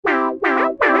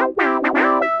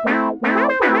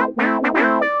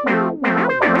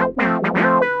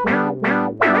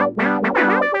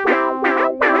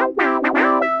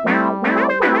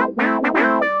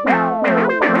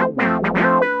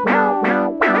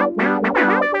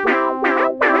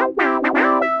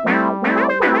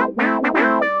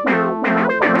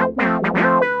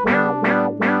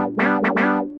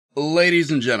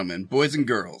ladies and gentlemen, boys and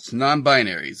girls,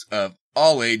 non-binaries of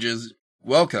all ages,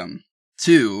 welcome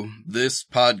to this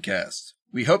podcast.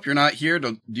 We hope you're not here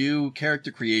to do character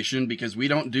creation because we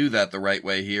don't do that the right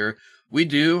way here. We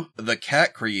do the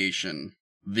cat creation.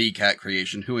 The cat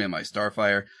creation. Who am I,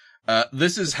 Starfire?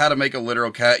 This is how to make a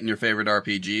literal cat in your favorite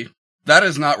RPG. That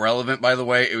is not relevant, by the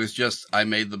way. It was just, I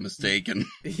made the mistake and...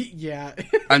 Yeah.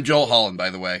 I'm Joel Holland, by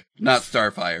the way, not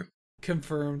Starfire.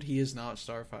 Confirmed he is not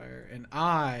Starfire. And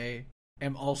I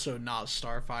am also not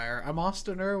Starfire. I'm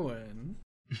Austin Irwin.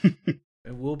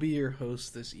 And we'll be your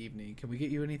host this evening. Can we get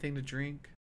you anything to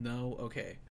drink? No?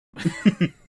 Okay.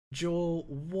 Joel,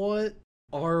 what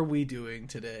are we doing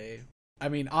today? I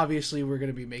mean, obviously we're going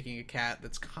to be making a cat.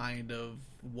 That's kind of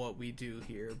what we do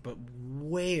here. But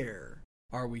where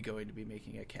are we going to be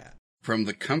making a cat? From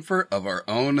the comfort of our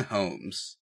own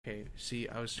homes. Okay, see,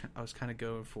 I was kind of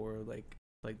going for, like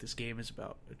this game is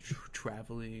about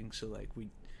traveling, so, like, we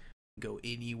go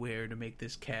anywhere to make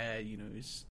this cat, you know,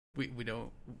 we don't,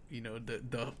 you know,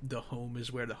 the home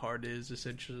is where the heart is,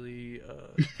 essentially, you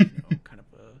know,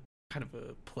 kind of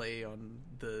a play on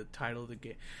the title of the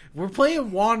game. We're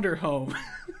playing Wanderhome.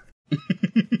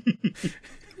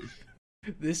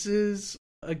 This is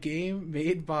a game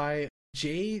made by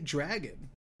J Dragon.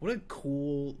 What a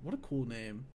cool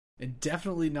name. And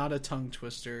definitely not a tongue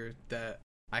twister that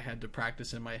I had to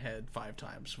practice in my head 5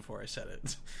 times before I said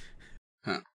it.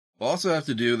 Huh. We'll also have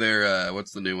to do their,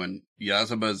 what's the new one?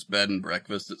 Yazaba's Bed and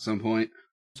Breakfast at some point.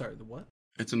 Sorry, the what?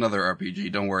 It's another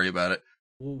RPG, don't worry about it.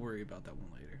 We'll worry about that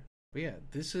one later. But yeah,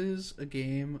 this is a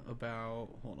game about...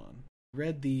 Hold on.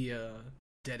 Read the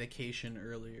dedication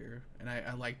earlier, and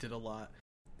I liked it a lot.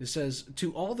 It says,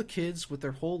 to all the kids with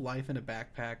their whole life in a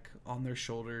backpack on their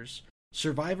shoulders,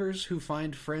 survivors who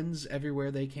find friends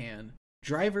everywhere they can,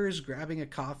 drivers grabbing a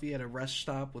coffee at a rest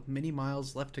stop with many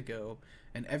miles left to go,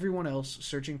 and everyone else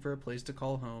searching for a place to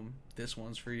call home, this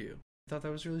one's for you. I thought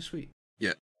that was really sweet.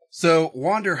 Yeah. So,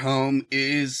 Wanderhome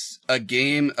is a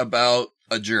game about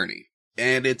a journey,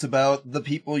 and it's about the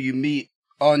people you meet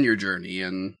on your journey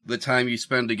and the time you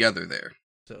spend together there.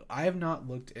 So, I have not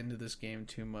looked into this game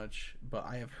too much, but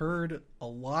I have heard a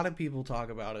lot of people talk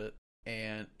about it,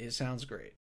 and it sounds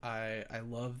great. I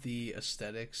love the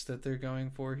aesthetics that they're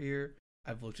going for here.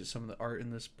 I've looked at some of the art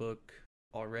in this book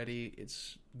already.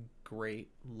 It's great.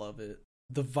 Love it.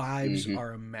 The vibes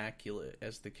are immaculate,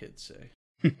 as the kids say.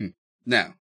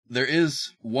 Now, there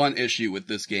is one issue with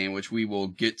this game, which we will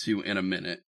get to in a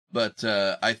minute. But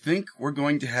I think we're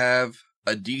going to have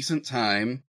a decent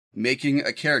time making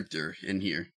a character in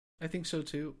here. I think so,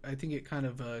 too. I think it kind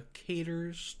of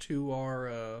caters to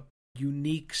our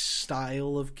unique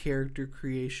style of character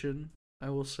creation,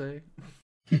 I will say.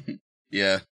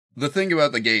 Yeah. The thing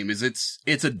about the game is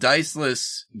it's a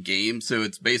diceless game, so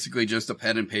it's basically just a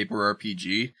pen and paper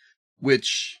RPG,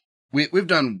 which we've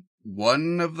done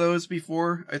one of those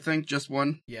before, I think, just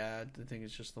one. Yeah, I think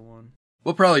it's just the one.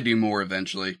 We'll probably do more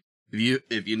eventually.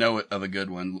 If you know of a good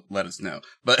one, let us know.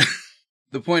 But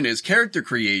the point is, character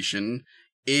creation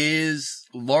is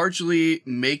largely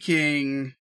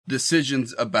making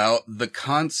decisions about the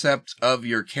concept of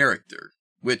your character,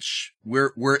 which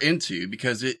we're into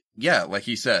because like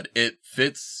he said, it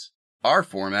fits our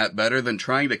format better than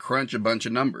trying to crunch a bunch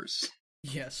of numbers.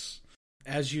 Yes.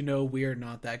 As you know, we are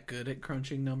not that good at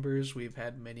crunching numbers. We've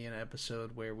had many an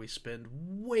episode where we spend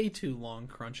way too long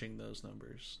crunching those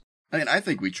numbers. I mean, I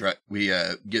think we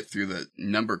get through the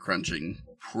number crunching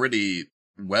pretty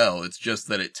well. It's just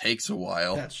that it takes a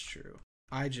while. That's true.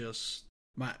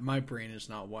 My brain is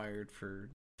not wired for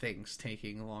things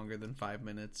taking longer than 5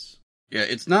 minutes. Yeah,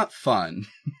 it's not fun.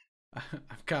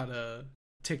 I've got a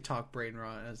TikTok brain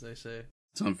rot, as they say.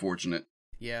 It's unfortunate.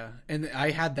 Yeah, and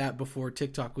I had that before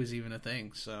TikTok was even a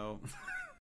thing, so...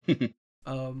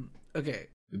 Okay.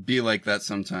 It'd be like that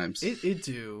sometimes. It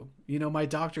do. You know, my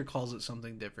doctor calls it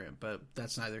something different, but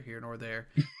that's neither here nor there.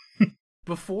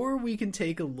 Before we can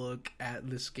take a look at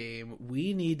this game,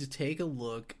 we need to take a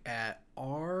look at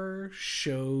our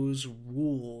show's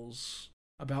rules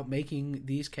about making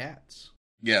these cats.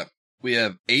 Yeah, we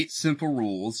have 8 simple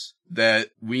rules that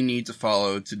we need to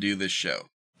follow to do this show.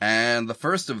 And the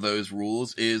first of those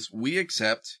rules is we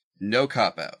accept no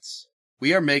cop-outs.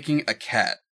 We are making a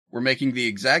cat. We're making the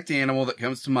exact animal that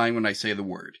comes to mind when I say the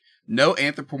word. No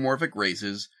anthropomorphic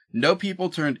races, no people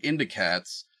turned into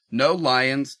cats, no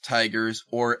lions, tigers,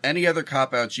 or any other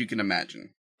cop-outs you can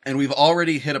imagine. And we've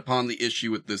already hit upon the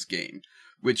issue with this game,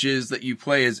 which is that you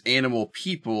play as animal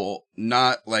people,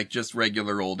 not like just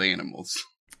regular old animals.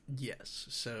 Yes,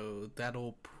 so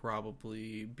that'll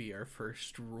probably be our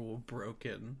first rule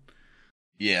broken.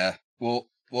 Yeah, we'll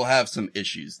have some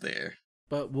issues there.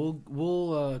 but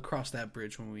we'll cross that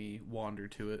bridge when we wander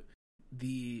to it.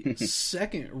 The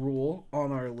second rule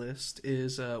on our list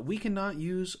is we cannot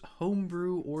use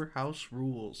homebrew or house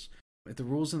rules. If the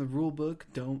rules in the rule book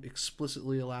don't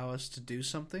explicitly allow us to do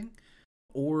something,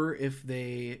 or if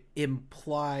they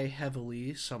imply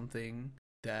heavily something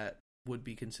that would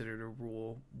be considered a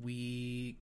rule,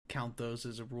 we count those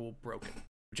as a rule broken.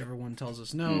 Whichever one tells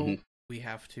us no, we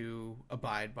have to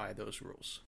abide by those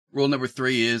rules. Rule number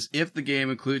 3 is, if the game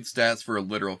includes stats for a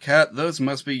literal cat, those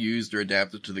must be used or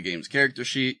adapted to the game's character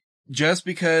sheet. Just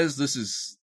because this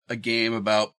is a game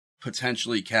about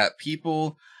potentially cat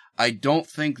people, I don't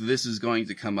think this is going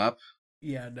to come up.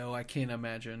 Yeah, no, I can't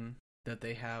imagine that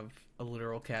they have a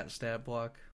literal cat stat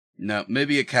block. No,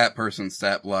 maybe a cat person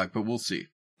stat block, but we'll see.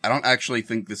 I don't actually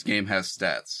think this game has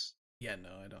stats. Yeah, no,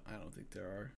 I don't think there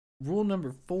are. Rule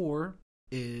number 4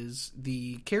 is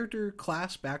the character,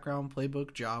 class, background,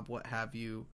 playbook, job, what have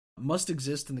you, must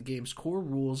exist in the game's core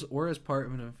rules or as part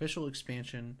of an official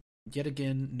expansion. Yet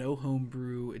again, no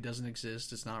homebrew, it doesn't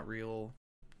exist, it's not real,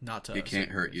 not to us. It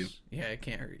can't hurt you. Yeah, it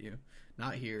can't hurt you.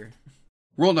 Not here.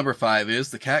 Rule number 5 is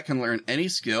the cat can learn any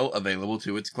skill available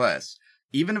to its class,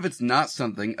 even if it's not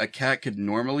something a cat could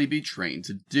normally be trained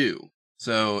to do.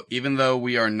 So, even though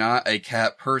we are not a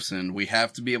cat person, we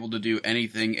have to be able to do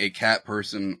anything a cat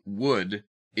person would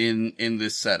in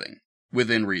this setting,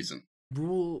 within reason.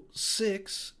 Rule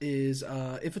 6 is,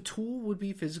 if a tool would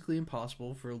be physically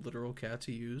impossible for a literal cat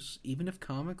to use, even if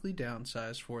comically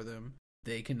downsized for them,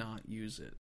 they cannot use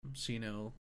it.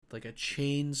 So, like a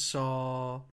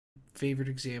chainsaw. Favorite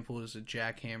example is a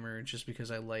jackhammer, just because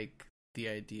I like the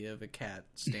idea of a cat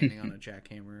standing on a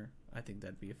jackhammer. I think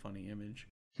that'd be a funny image.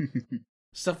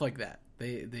 Stuff like that.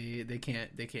 They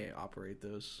can't operate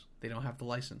those. They don't have the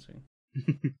licensing.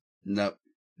 Nope.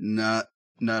 Not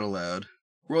allowed.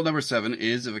 Rule number 7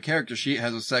 is if a character sheet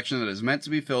has a section that is meant to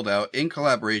be filled out in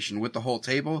collaboration with the whole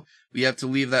table, we have to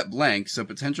leave that blank so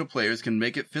potential players can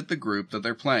make it fit the group that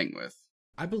they're playing with.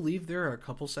 I believe there are a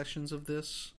couple sections of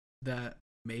this that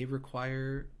may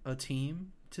require a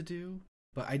team to do,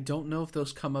 but I don't know if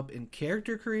those come up in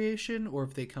character creation or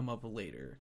if they come up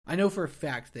later. I know for a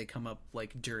fact they come up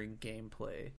like during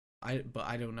gameplay, but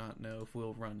I do not know if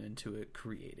we'll run into it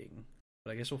creating.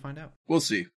 But I guess we'll find out. We'll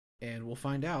see. And we'll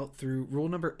find out through rule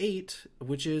number 8,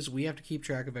 which is we have to keep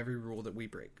track of every rule that we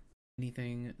break.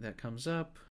 Anything that comes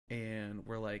up and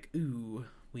we're like, ooh,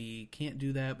 we can't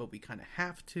do that, but we kind of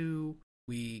have to,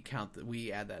 we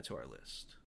add that to our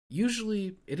list.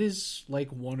 Usually it is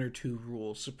like 1 or 2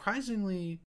 rules.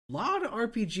 Surprisingly, a lot of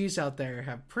RPGs out there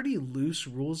have pretty loose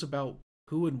rules about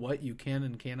who and what you can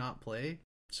and cannot play.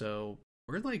 So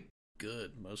we're like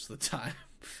good most of the time.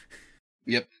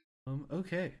 Yep.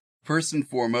 Okay. First and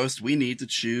foremost, we need to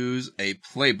choose a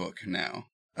playbook now.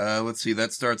 Let's see,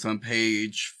 that starts on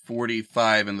page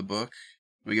 45 in the book.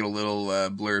 We get a little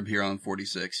blurb here on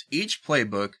 46. Each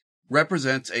playbook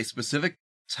represents a specific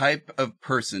type of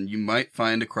person you might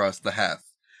find across the Hath.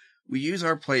 We use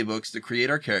our playbooks to create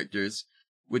our characters,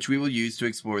 which we will use to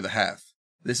explore the Hath.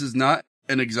 This is not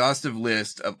an exhaustive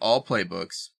list of all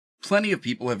playbooks. Plenty of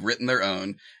people have written their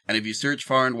own, and if you search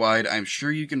far and wide, I'm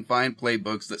sure you can find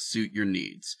playbooks that suit your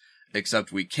needs.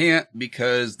 Except we can't,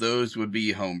 because those would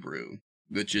be homebrew,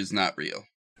 which is not real.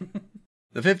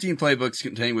 The 15 playbooks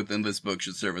contained within this book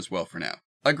should serve us well for now.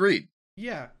 Agreed.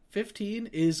 Yeah, 15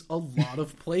 is a lot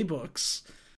of playbooks.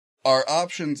 Our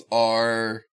options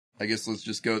are, I guess let's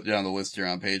just go down the list here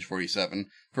on page 47.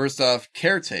 First off,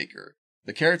 Caretaker.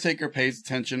 The Caretaker pays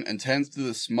attention and tends to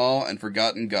the small and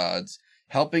forgotten gods,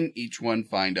 helping each one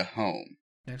find a home.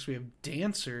 Next we have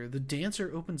Dancer. The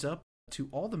Dancer opens up to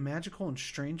all the magical and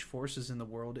strange forces in the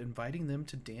world, inviting them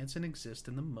to dance and exist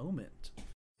in the moment.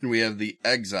 And we have the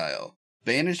Exile.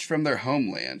 Banished from their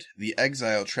homeland, the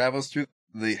Exile travels through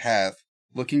the Hath,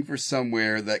 looking for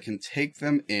somewhere that can take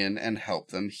them in and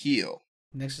help them heal.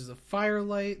 Next is the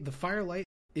Firelight. The Firelight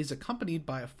is accompanied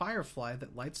by a firefly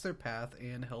that lights their path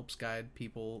and helps guide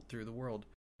people through the world.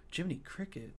 Jiminy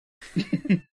Cricket.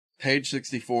 Page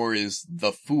 64 is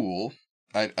the Fool.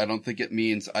 I don't think it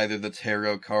means either the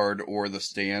tarot card or the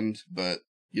stand, but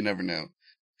you never know.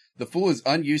 The Fool is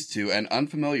unused to and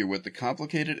unfamiliar with the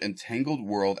complicated and tangled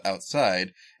world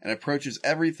outside and approaches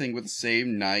everything with the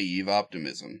same naive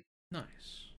optimism.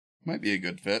 Nice. Might be a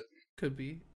good fit. Could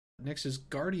be. Next is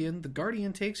Guardian. The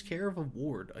Guardian takes care of a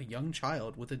ward, a young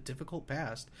child with a difficult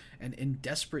past and in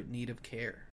desperate need of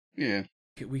care. Yeah.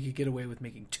 We could get away with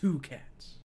making 2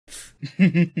 cats.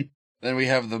 Then we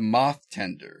have the Moth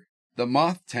Tender. The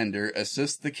Moth Tender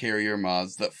assists the carrier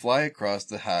moths that fly across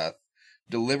the Hath,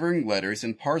 delivering letters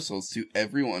and parcels to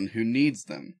everyone who needs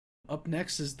them. Up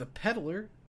next is the Peddler.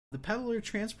 The peddler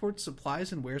transports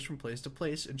supplies and wares from place to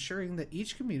place, ensuring that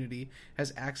each community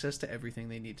has access to everything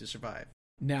they need to survive.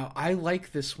 Now, I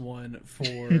like this one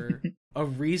for a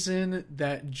reason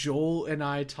that Joel and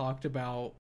I talked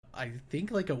about, I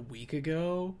think like a week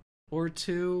ago or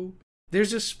two.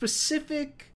 There's a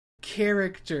specific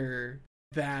character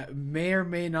that may or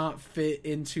may not fit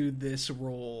into this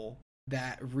role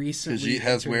that recently... Because he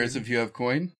has wares if you have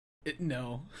coin?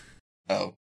 No.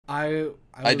 Oh. I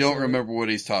don't remember what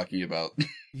he's talking about.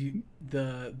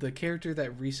 The character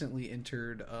that recently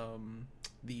entered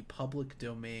the public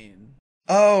domain.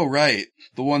 Oh, right.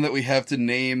 The one that we have to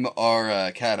name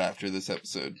our cat after this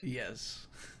episode. Yes.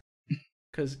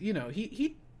 Because,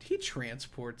 he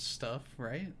transports stuff,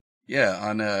 right? Yeah,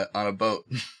 on a boat.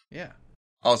 Yeah.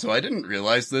 Also, I didn't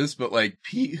realize this, but like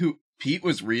Pete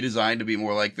was redesigned to be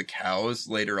more like the cows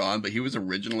later on, but he was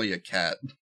originally a cat.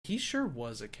 He sure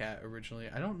was a cat originally.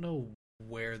 I don't know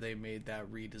where they made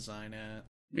that redesign at.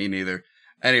 Me neither.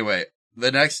 Anyway,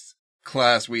 the next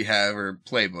class we have, or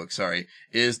playbook, sorry,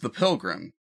 is the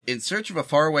Pilgrim. In search of a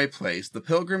faraway place, the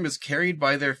Pilgrim is carried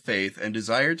by their faith and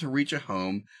desire to reach a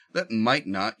home that might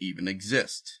not even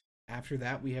exist. After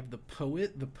that, we have the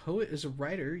Poet. The Poet is a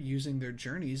writer using their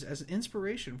journeys as an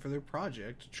inspiration for their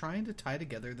project, trying to tie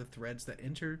together the threads that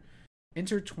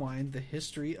intertwine the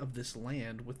history of this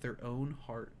land with their own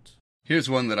heart. Here's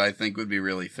one that I think would be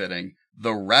really fitting.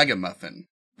 The Ragamuffin.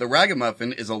 The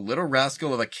Ragamuffin is a little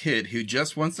rascal of a kid who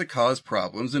just wants to cause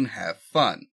problems and have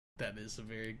fun. That is a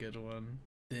very good one.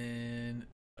 Then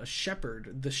a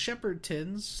shepherd. The shepherd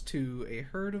tends to a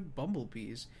herd of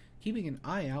bumblebees, keeping an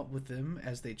eye out with them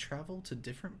as they travel to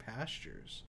different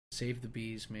pastures. Save the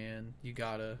bees, man. You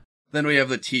gotta. Then we have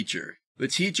the teacher. The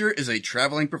teacher is a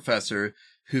traveling professor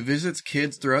who visits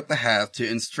kids throughout the half to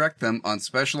instruct them on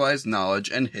specialized knowledge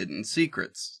and hidden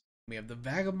secrets. We have the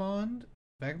vagabond.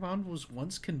 Vagabond was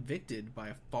once convicted by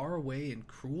a faraway and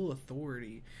cruel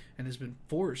authority and has been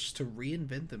forced to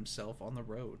reinvent himself on the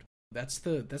road. That's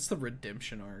the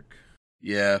redemption arc.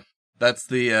 Yeah, that's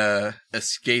the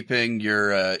escaping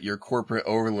your corporate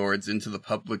overlords into the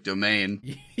public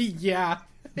domain. Yeah,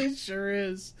 it sure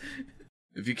is.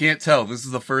 If you can't tell, this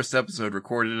is the first episode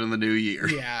recorded in the new year.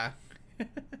 Yeah.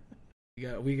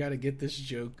 We got to get this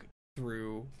joke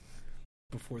through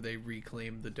before they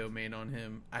reclaim the domain on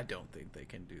him. I don't think they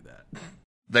can do that.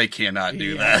 They cannot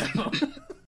do that. No.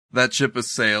 That ship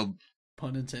has sailed.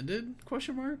 Pun intended?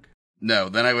 Question mark? No,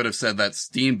 then I would have said that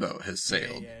steamboat has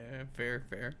sailed. Yeah,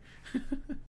 fair.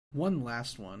 One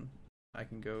last one I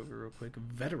can go over real quick.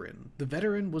 Veteran. The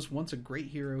veteran was once a great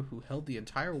hero who held the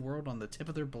entire world on the tip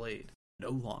of their blade. No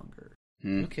longer.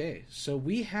 Okay, so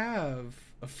we have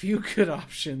a few good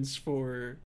options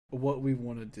for what we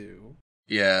want to do.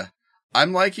 Yeah.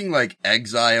 I'm liking like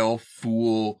Exile,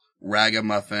 Fool,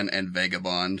 Ragamuffin, and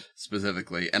Vagabond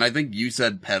specifically. And I think you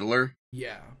said Peddler.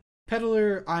 Yeah.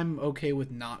 Peddler, I'm okay with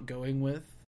not going with,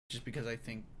 just because I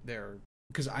think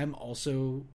because I'm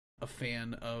also a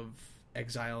fan of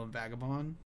Exile and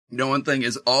Vagabond. One thing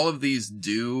is all of these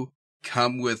do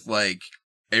come with like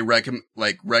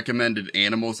recommended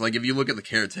animals. Like if you look at the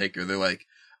caretaker, they're like,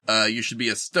 you should be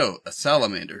a stoat, a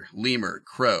salamander, lemur,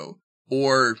 crow,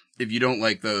 or if you don't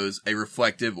like those, a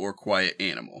reflective or quiet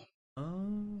animal.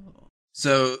 Oh.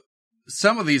 So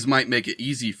some of these might make it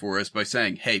easy for us by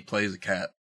saying, hey, play as a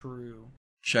cat. True.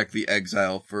 Check the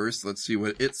Exile first. Let's see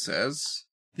what it says.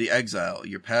 The Exile.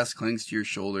 Your past clings to your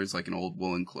shoulders like an old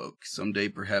woolen cloak. Someday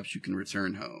perhaps you can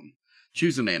return home.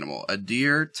 Choose an animal. A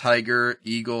deer, tiger,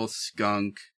 eagle,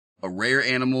 skunk, a rare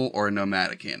animal, or a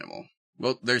nomadic animal.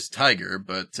 Well, there's tiger,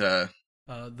 but, The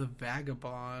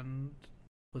Vagabond.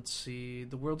 Let's see.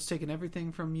 The world's taken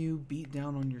everything from you, beat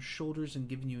down on your shoulders, and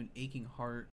given you an aching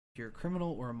heart. If you're a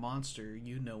criminal or a monster,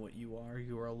 you know what you are.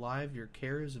 You are alive, your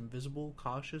care is invisible,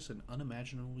 cautious, and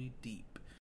unimaginably deep.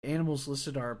 Animals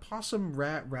listed are possum,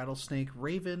 rat, rattlesnake,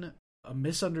 raven, a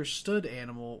misunderstood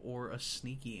animal, or a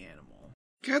sneaky animal.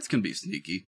 Cats can be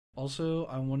sneaky. Also,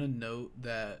 I want to note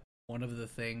that one of the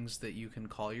things that you can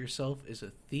call yourself is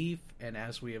a thief, and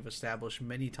as we have established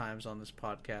many times on this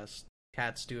podcast,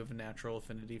 cats do have a natural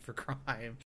affinity for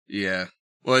crime. Yeah.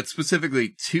 Well, it's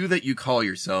specifically 2 that you call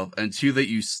yourself, and 2 that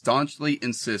you staunchly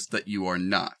insist that you are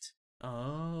not.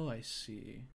 Oh, I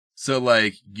see. So,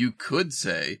 like, you could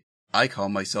say, I call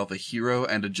myself a hero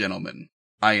and a gentleman.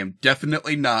 I am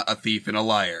definitely not a thief and a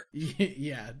liar.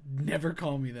 Yeah, never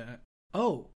call me that.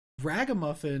 Oh,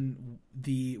 Ragamuffin,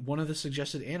 one of the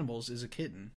suggested animals, is a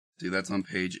kitten. See, that's on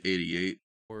page 88.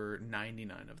 Or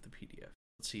 99 of the PDF.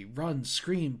 Let's see. Run,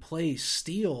 scream, play,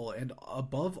 steal, and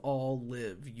above all,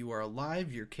 live. You are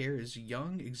alive, your care is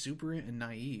young, exuberant, and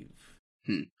naive.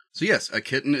 So yes, a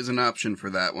kitten is an option for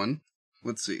that one.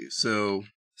 Let's see. So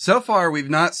far we've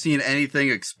not seen anything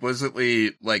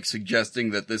explicitly like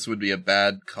suggesting that this would be a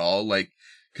bad call. Like,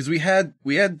 cause we had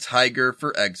tiger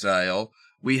for exile.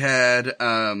 We had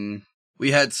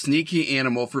sneaky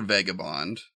animal for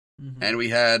vagabond. Mm-hmm. And we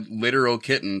had literal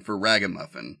kitten for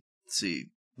ragamuffin. Let's see.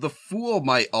 The fool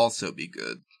might also be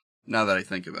good. Now that I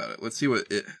think about it. Let's see what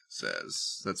it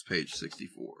says. That's page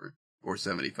 64 or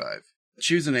 75.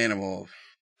 Choose an animal.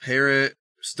 Parrot,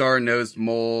 star-nosed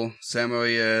mole,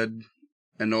 samoyed,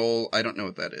 anole, I don't know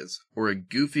what that is. Or a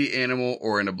goofy animal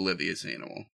or an oblivious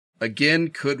animal. Again,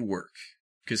 could work.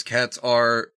 Because cats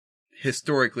are,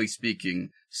 historically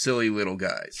speaking, silly little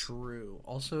guys. True.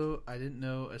 Also, I didn't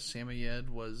know a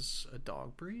Samoyed was a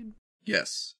dog breed.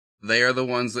 Yes. They are the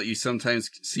ones that you sometimes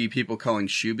see people calling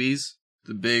shoobies.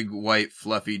 The big, white,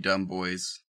 fluffy, dumb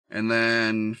boys. And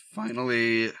then,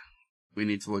 finally, we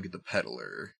need to look at the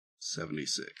peddler.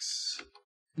 76.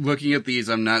 Looking at these,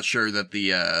 I'm not sure that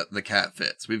the cat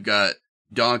fits. We've got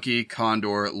donkey,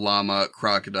 condor, llama,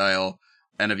 crocodile,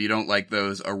 and if you don't like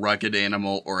those, a rugged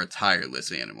animal or a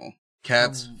tireless animal.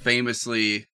 Cats,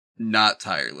 famously not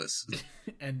tireless.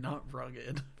 And not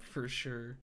rugged, for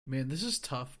sure. Man, this is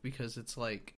tough because it's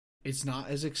like, it's not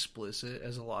as explicit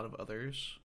as a lot of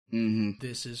others. Mm-hmm.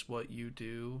 This is what you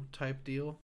do type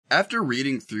deal. After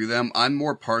reading through them, I'm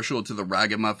more partial to the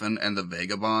ragamuffin and the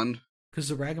vagabond. Because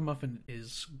the ragamuffin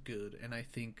is good, and I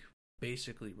think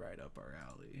basically right up our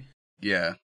alley.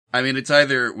 Yeah. I mean, it's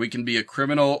either we can be a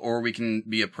criminal or we can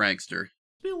be a prankster.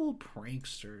 Let's be a little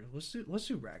prankster. Let's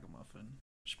do ragamuffin.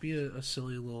 Just be a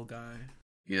silly little guy.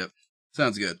 Yep.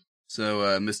 Sounds good.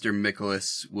 So, Mr.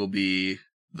 Nicholas will be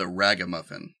the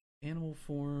ragamuffin. Animal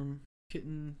form,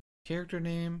 kitten, character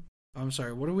name. I'm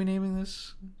sorry, what are we naming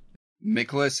this?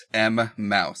 Nicholas M.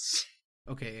 Mouse.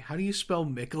 Okay, how do you spell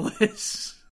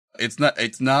Nicholas? It's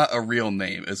not a real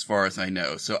name as far as I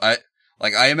know. So I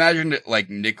imagined it like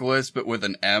Nicholas but with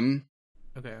an M.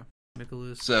 Okay.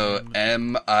 Nicholas. So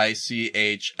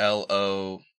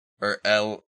Michlo or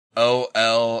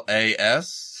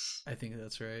Lolas. I think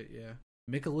that's right, yeah.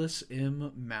 Nicholas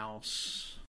M.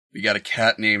 Mouse. We got a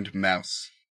cat named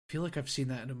Mouse. I feel like I've seen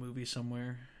that in a movie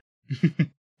somewhere. I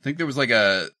think there was like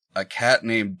a cat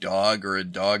named Dog or a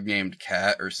dog named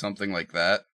Cat or something like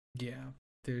that. Yeah.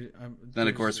 Then,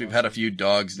 of course, we've had a few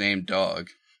dogs named Dog.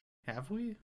 Have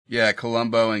we? Yeah,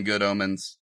 Columbo and Good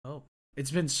Omens. Oh.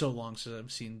 It's been so long since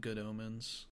I've seen Good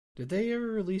Omens. Did they ever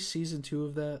release season 2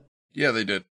 of that? Yeah, they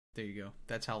did. There you go.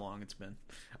 That's how long it's been.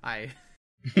 I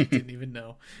didn't even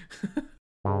know.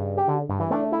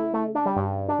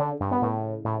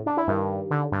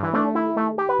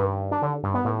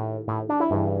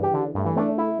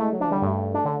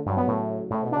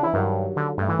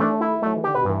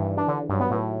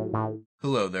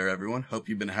 Hello there, everyone. Hope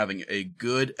you've been having a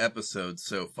good episode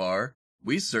so far.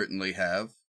 We certainly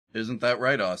have. Isn't that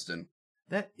right, Austin?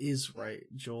 That is right,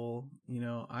 Joel. You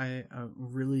know, I'm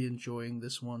really enjoying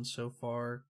this one so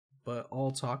far, but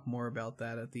I'll talk more about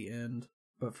that at the end.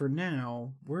 But for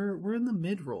now, we're in the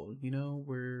mid-roll, you know,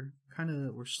 we're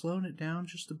slowing it down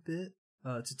just a bit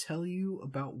to tell you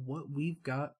about what we've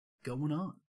got going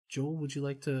on. Joel, would you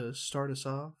like to start us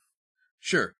off?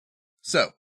 Sure.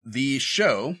 So, the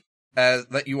show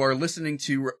that you are listening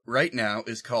to right now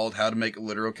is called How to Make a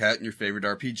Literal Cat in Your Favorite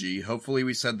RPG. Hopefully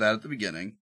we said that at the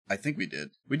beginning. I think we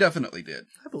did. We definitely did.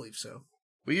 I believe so.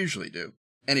 We usually do.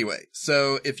 Anyway,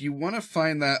 so if you want to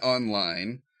find that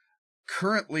online,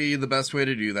 currently the best way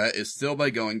to do that is still by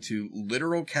going to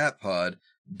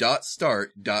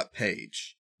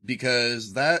literalcatpod.start.page,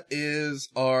 because that is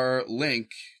our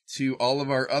link to all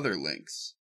of our other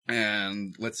links.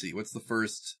 And let's see, what's the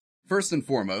first? First and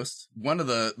foremost, one of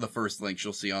the first links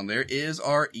you'll see on there is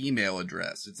our email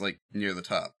address. It's like near the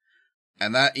top.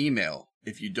 And that email,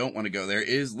 if you don't want to go there,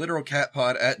 is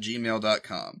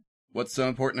literalcatpod@gmail.com. What's so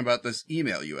important about this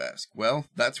email, you ask? Well,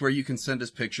 that's where you can send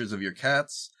us pictures of your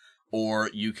cats, or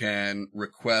you can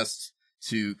request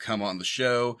to come on the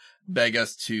show, beg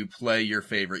us to play your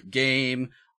favorite game,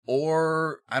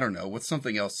 or, I don't know, what's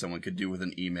something else someone could do with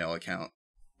an email account?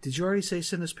 Did you already say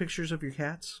send us pictures of your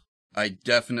cats? I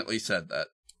definitely said that.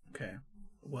 Okay.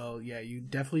 Well, yeah, you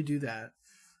definitely do that.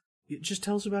 It just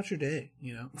tell us about your day,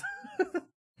 you know?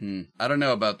 I don't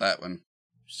know about that one.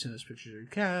 Send us pictures of your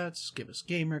cats, give us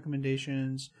game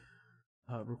recommendations,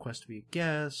 request to be a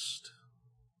guest.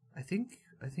 I think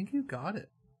you got it.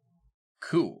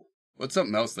 Cool. What's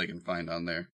something else they can find on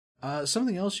there?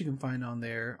 Something else you can find on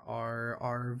there are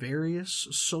our various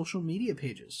social media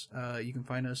pages. You can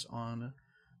find us on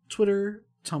Twitter,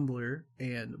 Tumblr,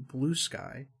 and Blue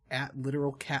Sky at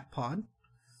Literal Cat Pod.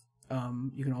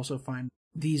 You can also find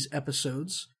these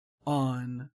episodes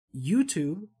on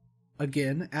YouTube,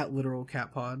 again, at Literal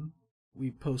Cat Pod.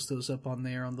 We post those up on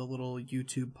there on the little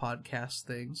YouTube podcast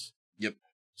things. Yep.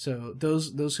 So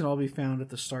those can all be found at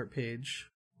the start page.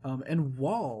 And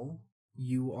while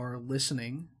you are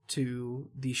listening to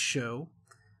the show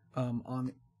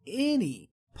on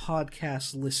any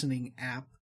podcast listening app,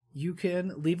 you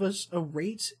can leave us a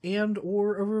rate and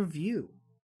or a review.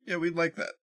 Yeah, we'd like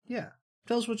that. Yeah.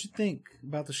 Tell us what you think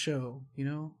about the show,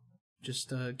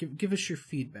 Just give us your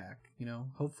feedback,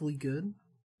 hopefully good.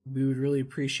 We would really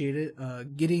appreciate it.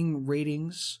 Getting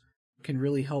ratings can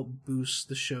really help boost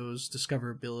the show's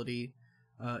discoverability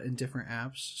in different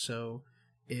apps. So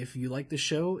if you like the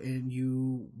show and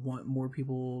you want more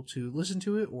people to listen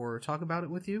to it or talk about it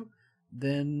with you,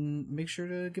 then make sure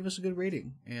to give us a good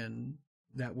rating. And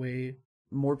that way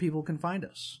more people can find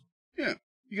us. Yeah.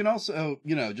 You can also,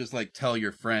 just tell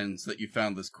your friends that you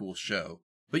found this cool show.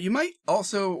 But you might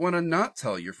also want to not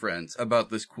tell your friends about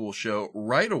this cool show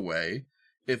right away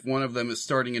if one of them is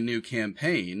starting a new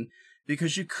campaign,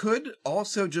 because you could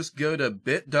also just go to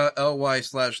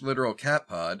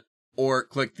bit.ly/literalcatpod or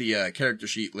click the character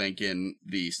sheet link in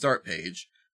the start page,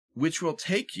 which will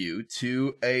take you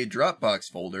to a Dropbox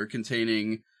folder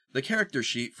containing the character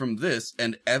sheet from this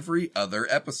and every other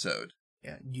episode.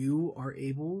 Yeah, you are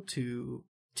able to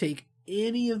take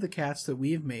any of the cats that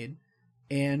we have made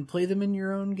and play them in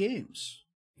your own games.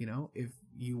 If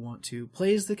you want to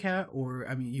play as the cat, or,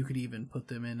 you could even put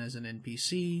them in as an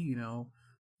NPC,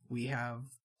 we have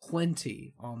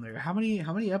plenty on there. How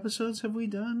many episodes have we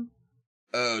done?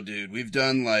 Oh, dude, we've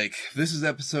done, this is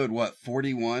episode,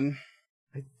 41?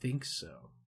 I think so.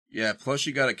 Yeah, plus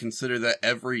you gotta consider that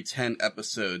every 10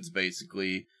 episodes,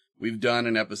 basically, we've done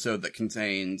an episode that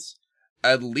contains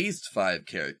at least 5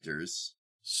 characters.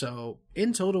 So,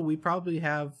 in total, we probably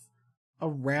have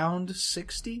around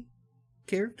 60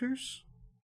 characters?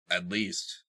 At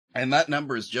least. And that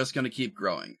number is just going to keep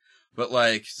growing. But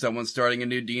someone starting a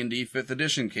new D&D 5th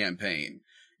edition campaign,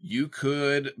 you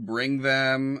could bring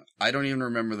them... I don't even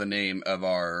remember the name of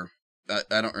our...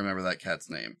 I don't remember that cat's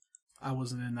name. I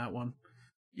wasn't in that one.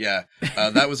 Yeah,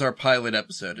 that was our pilot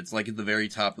episode. It's at the very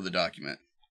top of the document.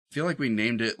 I feel like we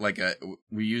named it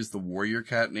we used the warrior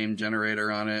cat name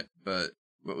generator on it, but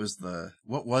what was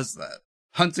that?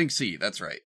 Hunting Sea, that's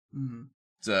right. Mm-hmm.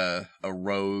 It's a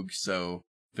rogue, so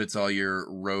fits all your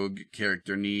rogue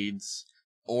character needs.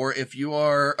 Or if you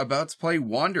are about to play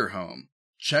Wanderhome,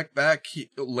 check back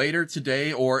later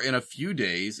today or in a few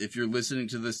days if you're listening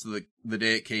to this the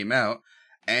day it came out,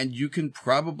 and you can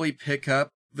probably pick up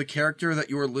the character that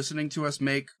you are listening to us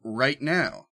make right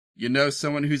now.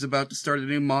 Someone who's about to start a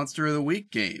new Monster of the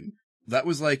Week game. That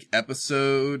was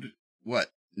episode,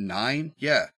 9?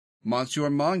 Yeah. Monsieur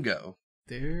Mongo.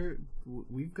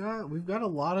 We've got a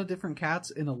lot of different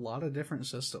cats in a lot of different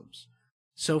systems.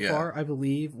 So far, I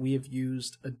believe we have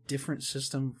used a different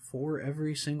system for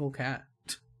every single cat.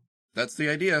 That's the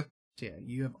idea. Yeah,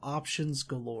 you have options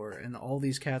galore, and all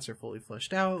these cats are fully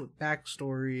fleshed out,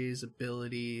 backstories,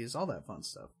 abilities, all that fun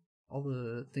stuff. All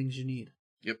the things you need.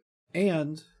 Yep.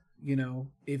 And,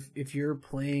 if you're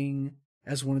playing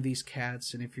as one of these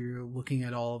cats, and if you're looking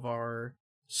at all of our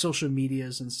social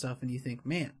medias and stuff, and you think,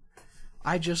 man,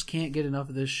 I just can't get enough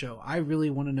of this show. I really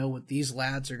want to know what these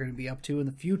lads are going to be up to in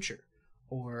the future.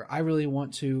 Or I really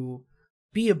want to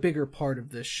be a bigger part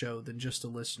of this show than just a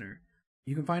listener.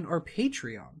 You can find our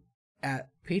Patreon at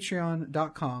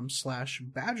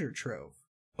patreon.com/badgertrove.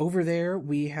 Over there,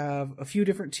 we have a few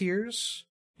different tiers,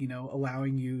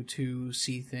 allowing you to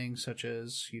see things such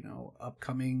as,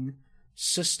 upcoming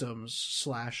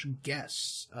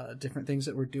systems/guests, different things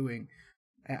that we're doing.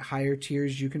 At higher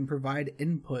tiers, you can provide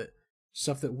input,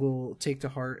 stuff that we'll take to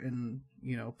heart and,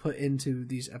 put into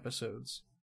these episodes.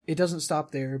 It doesn't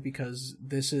stop there, because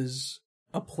this is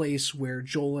a place where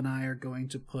Joel and I are going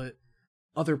to put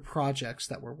other projects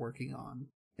that we're working on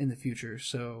in the future.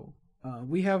 So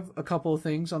we have a couple of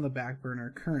things on the back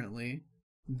burner currently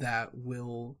that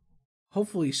will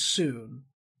hopefully soon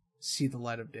see the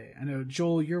light of day. I know,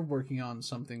 Joel, you're working on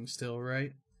something still,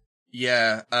 right?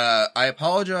 Yeah, I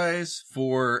apologize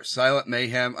for Silent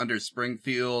Mayhem under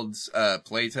Springfield's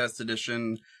playtest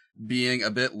edition being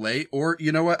a bit late. Or,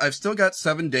 you know what? I've still got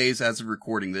 7 days as of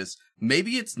recording this.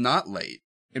 Maybe it's not late.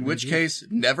 In which case,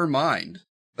 never mind.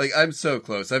 I'm so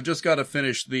close. I've just got to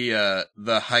finish the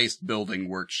heist building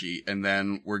worksheet, and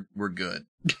then we're good.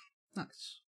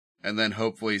 Nice. And then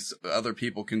hopefully other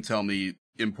people can tell me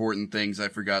important things I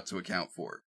forgot to account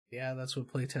for. Yeah, that's what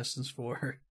playtesting's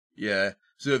for. Yeah.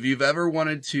 So if you've ever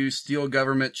wanted to steal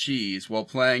government cheese while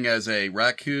playing as a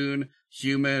raccoon,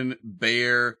 human,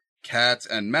 bear, cat,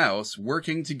 and mouse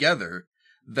working together,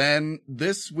 then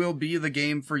this will be the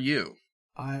game for you.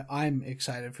 I'm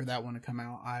excited for that one to come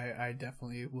out. I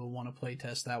definitely will want to play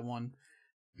test that one.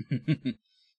 But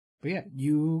yeah,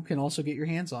 you can also get your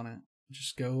hands on it.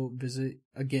 Just go visit,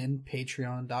 again,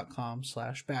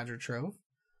 patreon.com/badgertrove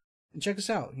and check us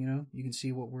out. You know, you can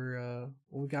see what we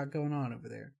got going on over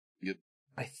there. Yep.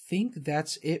 I think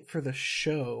that's it for the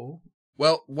show.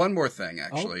 Well, one more thing,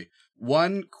 actually.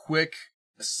 One quick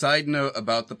side note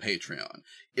about the Patreon.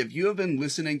 If you have been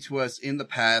listening to us in the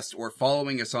past or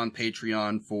following us on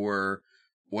Patreon for,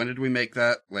 when did we make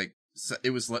that? Like,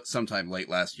 it was sometime late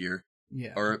last year.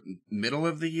 Yeah. Or middle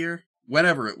of the year?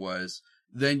 Whenever it was.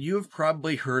 Then you have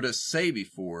probably heard us say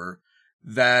before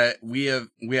that we have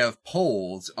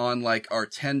polls on like our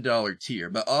 $10 tier.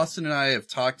 But Austin and I have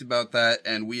talked about that,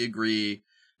 and we agree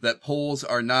that polls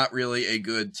are not really a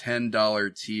good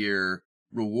 $10 tier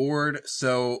reward.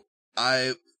 So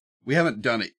we haven't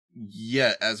done it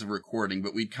yet as of recording,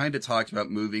 but we kind of talked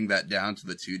about moving that down to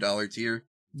the $2 tier.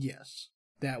 Yes.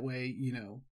 That way, you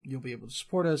know, you'll be able to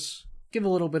support us, give a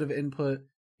little bit of input.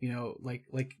 You know, like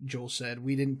Joel said,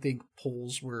 we didn't think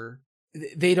polls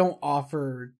they don't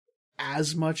offer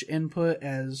as much input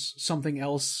as something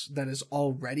else that is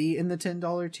already in the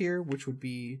 $10 tier, which would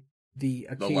be the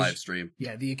live stream.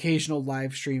 Yeah, the occasional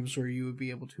live streams where you would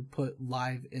be able to put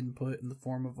live input in the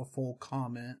form of a full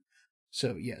comment.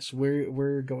 So yes,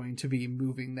 we're going to be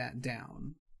moving that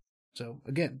down. So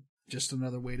again, just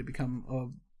another way to become a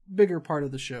bigger part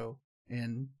of the show,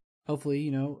 and hopefully,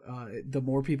 you know, the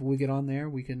more people we get on there,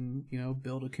 we can, you know,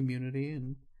 build a community,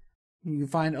 and you can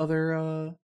find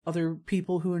other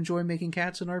people who enjoy making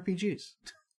cats and RPGs.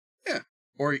 Yeah,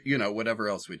 or you know, whatever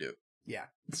else we do. Yeah.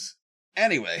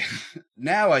 Anyway,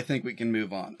 now I think we can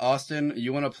move on. Austin,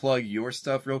 you want to plug your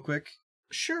stuff real quick?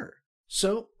 Sure.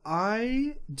 So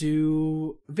I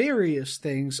do various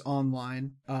things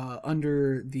online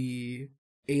under the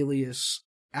alias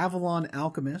Avalon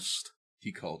Alchemist.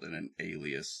 He called it an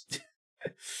alias.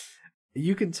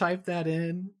 You can type that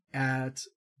in at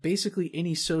basically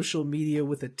any social media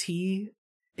with a T,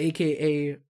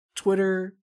 aka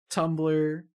Twitter,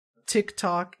 Tumblr,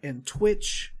 TikTok, and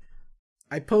Twitch.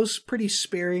 I post pretty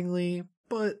sparingly,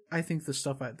 but I think the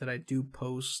stuff that I do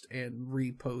post and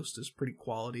repost is pretty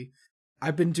quality.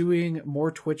 I've been doing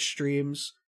more Twitch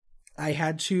streams. I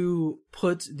had to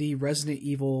put the Resident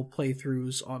Evil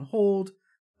playthroughs on hold,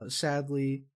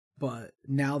 sadly, but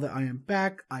now that I am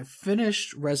back, I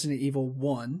finished Resident Evil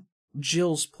 1,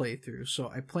 Jill's playthrough, so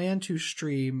I plan to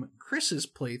stream Chris's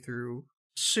playthrough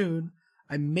soon.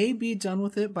 I may be done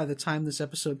with it by the time this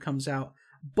episode comes out,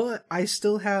 but I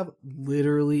still have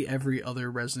literally every other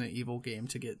Resident Evil game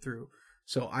to get through.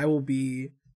 So I will be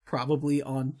probably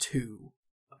on 2,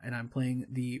 and I'm playing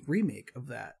the remake of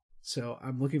that. So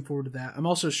I'm looking forward to that. I'm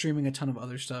also streaming a ton of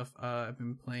other stuff. I've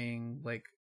been playing like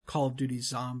Call of Duty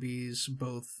Zombies,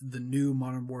 both the new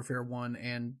Modern Warfare 1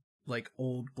 and like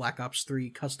old Black Ops 3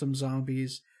 custom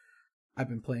zombies. I've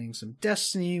been playing some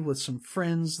Destiny with some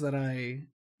friends that I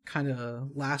kind of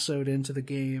lassoed into the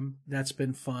game. That's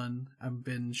been fun. I've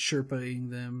been Sherpaing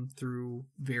them through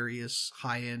various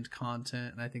high-end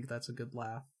content, and I think that's a good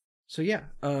laugh. So yeah,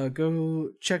 go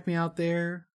check me out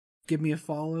there, give me a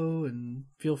follow, and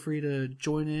feel free to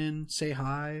join in, say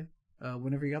hi,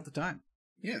 whenever you got the time.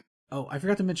 Yeah. Oh, I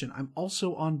forgot to mention, I'm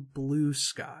also on Blue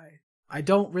Sky. I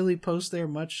don't really post there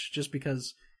much just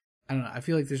because, I don't know, I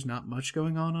feel like there's not much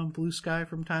going on Blue Sky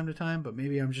from time to time, but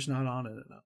maybe I'm just not on it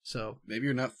enough. So maybe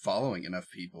you're not following enough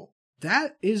people.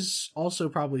 That is also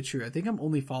probably true. I think I'm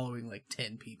only following like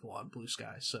 10 people on Blue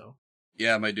Sky, so.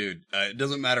 Yeah, my dude. It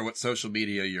doesn't matter what social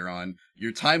media you're on.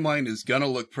 Your timeline is gonna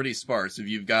look pretty sparse if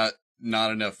you've got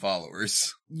not enough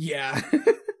followers. Yeah.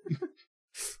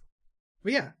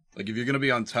 But yeah. Like, if you're gonna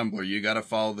be on Tumblr, you gotta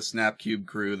follow the Snapcube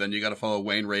crew, then you gotta follow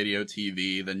Wayne Radio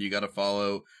TV, then you gotta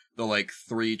follow the, like,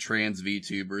 3 trans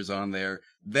VTubers on there.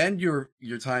 Then your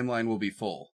timeline will be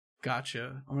full.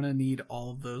 Gotcha. I'm gonna need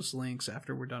all of those links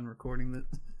after we're done recording this.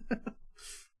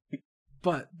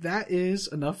 But that is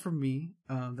enough from me.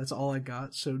 That's all I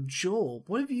got. So, Joel,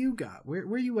 what have you got?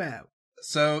 Where you at?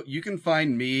 So, you can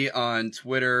find me on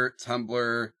Twitter,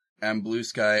 Tumblr, and Blue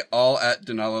Sky, all at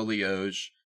Denalo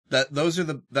Lioge.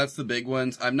 That's the big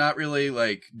ones. I'm not really,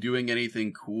 like, doing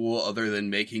anything cool other than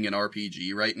making an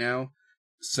RPG right now.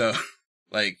 So,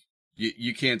 like,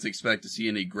 you can't expect to see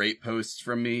any great posts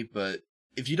from me, but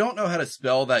if you don't know how to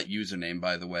spell that username,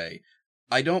 by the way,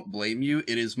 I don't blame you.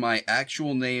 It is my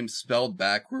actual name spelled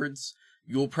backwards.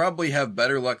 You'll probably have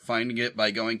better luck finding it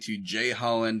by going to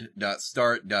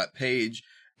jholland.start.page,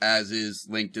 as is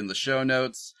linked in the show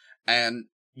notes, and,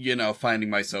 finding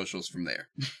my socials from there.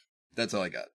 That's all I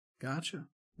got. Gotcha.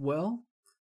 Well,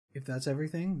 If that's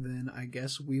everything, then I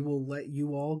guess we will let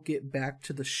you all get back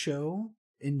to the show.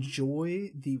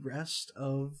 Enjoy the rest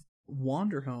of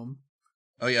Wanderhome.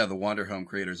 Oh yeah, the Wanderhome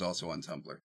creator is also on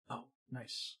Tumblr. Oh,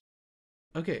 nice.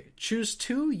 Okay, choose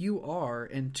 2 you are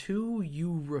and 2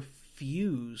 you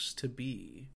refuse to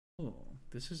be. Oh,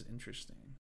 this is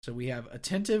interesting. So we have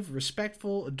attentive,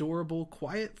 respectful, adorable,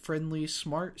 quiet, friendly,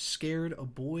 smart, scared, a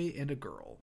boy, and a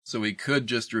girl. So we could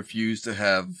just refuse to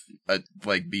have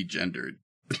be gendered.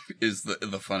 Is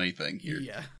the funny thing here.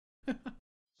 Yeah.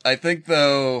 I think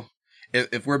though,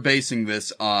 if we're basing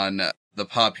this on the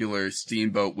popular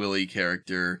Steamboat Willie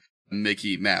character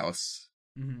Mickey Mouse,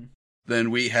 mm-hmm.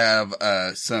 then we have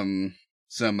some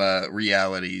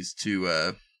realities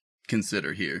to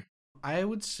consider here. I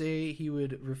would say he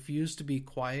would refuse to be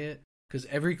quiet, because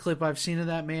every clip I've seen of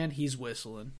that man, he's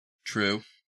whistling. True.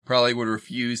 Probably would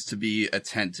refuse to be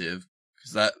attentive,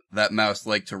 because that mouse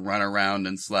liked to run around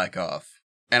and slack off.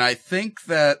 And I think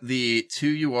that the 2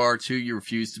 you are, 2 you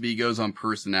refuse to be goes on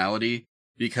personality,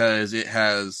 because it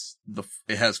has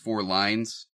 4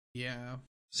 lines. Yeah.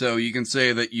 So you can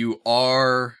say that you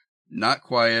are not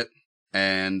quiet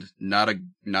and not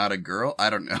a girl. I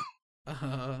don't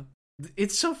know.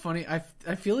 It's so funny.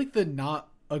 I feel like the not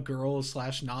a girl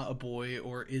 / not a boy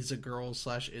or is a girl /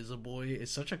 is a boy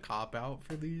is such a cop out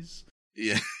for these.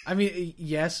 Yeah. I mean,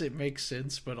 yes, it makes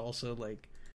sense, but also like.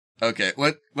 Okay,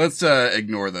 let's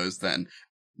ignore those then.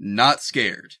 Not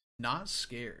scared. Not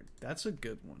scared. That's a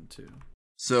good one too.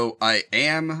 So I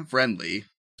am friendly. I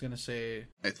was gonna say.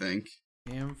 I think.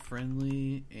 Am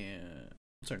friendly and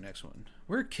what's our next one?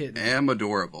 We're a kitten. Am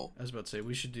adorable. I was about to say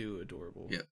we should do adorable.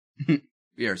 Yeah.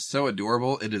 We are so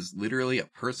adorable. It is literally a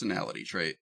personality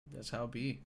trait. That's how it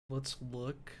be. Let's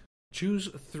look. Choose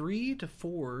 3 to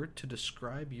 4 to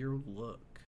describe your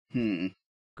look.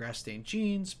 Grass-stained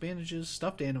jeans, bandages,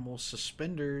 stuffed animals,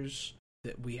 suspenders.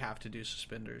 That we have to do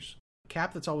suspenders.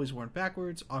 Cap that's always worn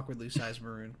backwards, awkwardly sized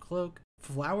maroon cloak,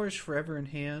 flowers forever in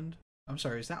hand. I'm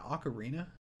sorry, is that ocarina?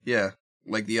 Yeah,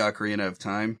 like the Ocarina of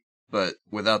Time, but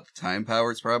without the time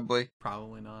powers, probably.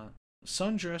 Probably not.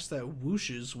 Sundress that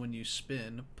whooshes when you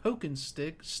spin, poke and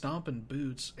stick, stompin'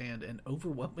 boots, and an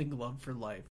overwhelming love for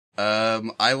life.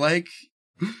 I like...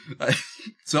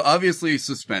 So obviously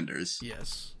suspenders.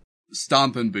 Yes.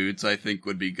 Stompin' boots, I think,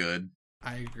 would be good.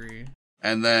 I agree.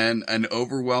 And then an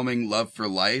overwhelming love for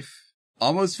life.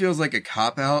 Almost feels like a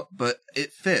cop-out, but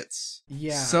it fits.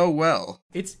 Yeah. So well.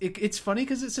 It's funny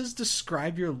because it says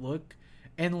describe your look,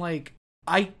 and like,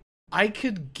 I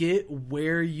could get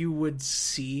where you would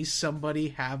see somebody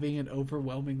having an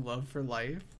overwhelming love for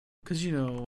life. Because, you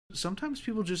know, sometimes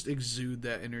people just exude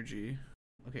that energy.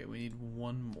 Okay, we need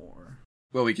one more.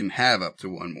 Well, we can have up to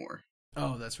one more.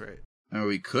 Oh, that's right. Or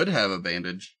we could have a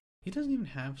bandage. He doesn't even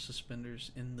have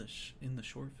suspenders in the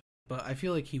short film. But I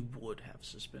feel like he would have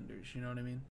suspenders, you know what I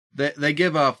mean? They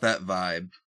give off that vibe.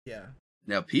 Yeah.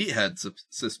 Now, Pete had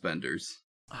suspenders.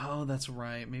 Oh, that's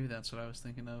right. Maybe that's what I was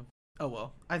thinking of. Oh,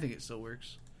 well. I think it still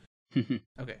works.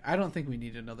 Okay, I don't think we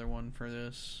need another one for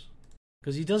this.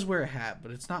 Because he does wear a hat,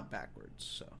 but it's not backwards,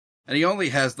 so. And he only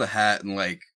has the hat in,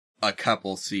 like, a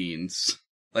couple scenes.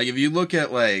 Like, if you look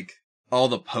at, like, all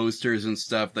the posters and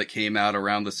stuff that came out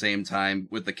around the same time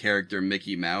with the character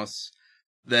Mickey Mouse,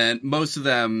 then most of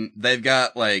them, they've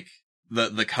got, like,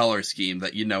 the color scheme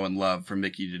that you know and love from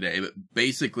Mickey today, but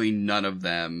basically none of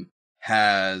them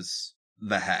has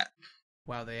the hat.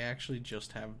 Wow, they actually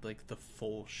just have, like, the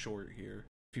full short here.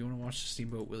 If you want to watch the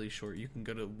Steamboat Willie short, you can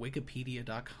go to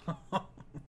wikipedia.com.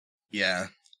 Yeah.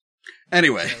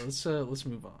 Anyway. Yeah, let's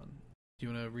move on. Do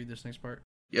you want to read this next part?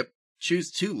 Yep. Choose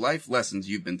 2 life lessons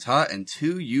you've been taught and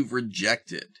 2 you've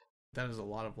rejected. That is a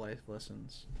lot of life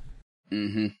lessons.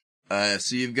 Mm-hmm.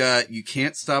 So you've got, you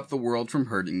can't stop the world from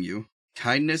hurting you.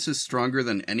 Kindness is stronger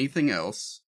than anything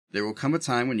else. There will come a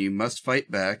time when you must fight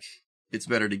back. It's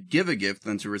better to give a gift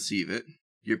than to receive it.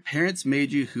 Your parents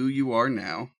made you who you are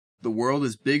now. The world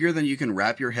is bigger than you can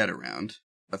wrap your head around.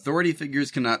 Authority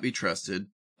figures cannot be trusted.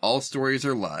 All stories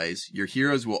are lies. Your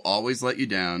heroes will always let you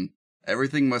down.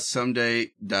 Everything must someday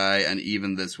die, and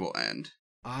even this will end.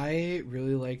 I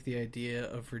really like the idea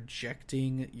of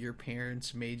rejecting your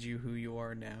parents made you who you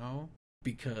are now,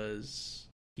 because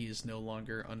he is no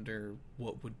longer under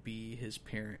what would be his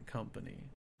parent company.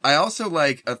 I also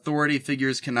like authority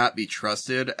figures cannot be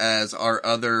trusted as our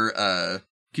other,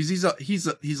 cause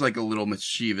he's like a little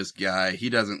mischievous guy. He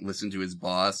doesn't listen to his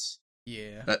boss.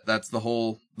 Yeah. That's the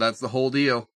whole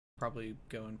deal. Probably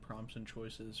going prompts and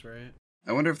choices, right?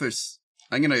 I wonder if there's,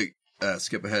 I'm gonna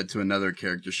skip ahead to another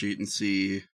character sheet and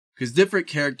see, because different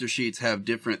character sheets have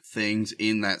different things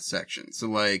in that section. So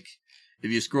like,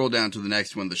 if you scroll down to the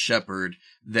next one, the shepherd,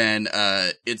 then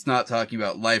it's not talking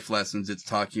about life lessons, it's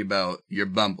talking about your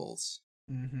bumbles.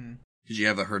 Mm-hmm. Because you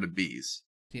have a herd of bees.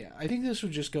 Yeah, I think this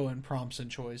would just go in prompts and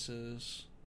choices.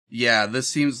 Yeah, this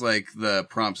seems like the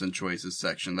prompts and choices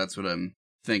section. That's what I'm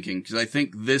thinking. Because I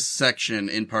think this section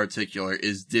in particular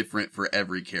is different for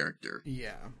every character.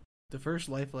 Yeah. The first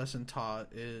life lesson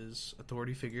taught is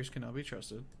authority figures cannot be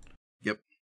trusted. Yep.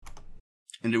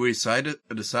 And did we decide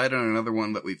on another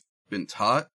one that we've been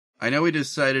taught? I know we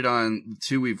decided on the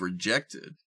two we've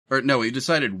rejected. Or no, we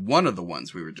decided one of the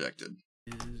ones we rejected.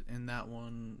 And that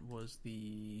one was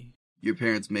the... Your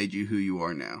parents made you who you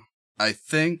are now. I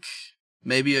think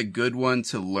maybe a good one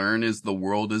to learn is the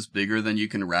world is bigger than you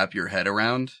can wrap your head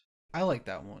around. I like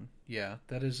that one. Yeah,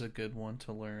 that is a good one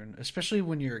to learn. Especially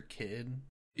when you're a kid.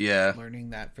 Yeah. Learning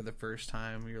that for the first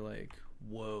time, you're like,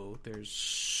 whoa, there's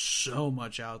so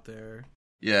much out there.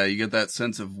 Yeah, you get that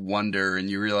sense of wonder and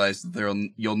you realize that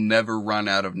you'll never run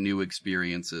out of new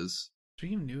experiences.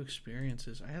 Speaking of new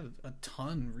experiences, I had a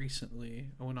ton recently.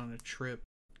 I went on a trip.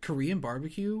 Korean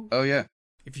barbecue. Oh, yeah.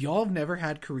 If y'all have never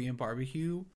had Korean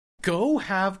barbecue, go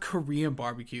have Korean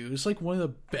barbecue. It's like one of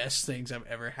the best things I've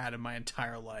ever had in my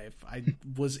entire life. I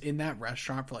was in that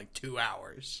restaurant for like 2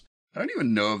 hours. I don't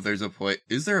even know if there's a place.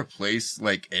 Is there a place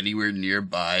like anywhere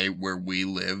nearby where we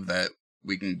live that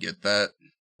we can get that?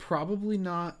 Probably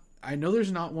not. I know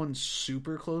there's not one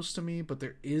super close to me, but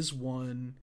there is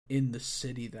one in the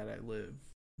city that I live.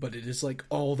 But it is like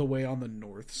all the way on the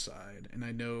north side. And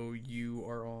I know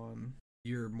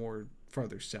you're more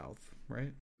farther south,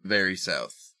 right? Very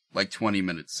south. Like 20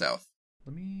 minutes south.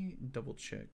 Let me double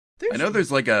check. I know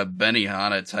there's like a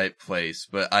Benihana type place,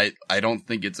 but I don't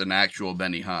think it's an actual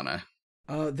Benihana.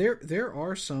 There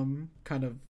are some kind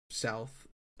of south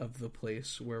of the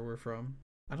place where we're from.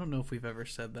 I don't know if we've ever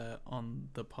said that on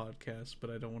the podcast,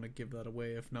 but I don't want to give that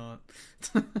away if not.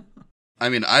 I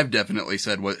mean, I've definitely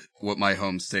said what my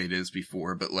home state is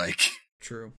before, but like...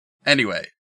 True. Anyway,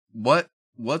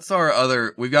 what's our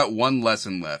other... We've got one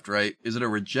lesson left, right? Is it a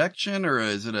rejection or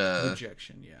is it a...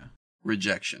 Rejection, yeah.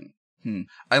 Rejection.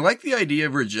 I like the idea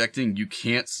of rejecting you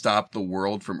can't stop the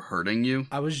world from hurting you.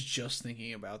 I was just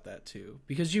thinking about that too.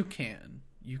 Because you can.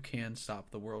 You can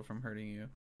stop the world from hurting you.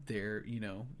 There,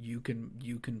 you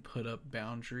can put up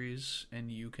boundaries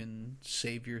and you can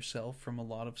save yourself from a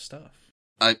lot of stuff.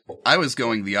 I was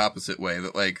going the opposite way,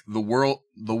 that like the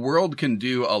world can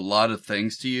do a lot of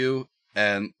things to you,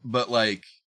 but like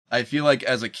I feel like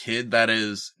as a kid that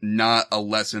is not a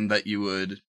lesson that you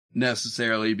would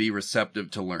necessarily be receptive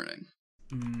to learning.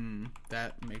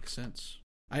 That makes sense.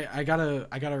 I gotta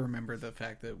remember the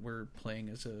fact that we're playing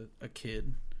as a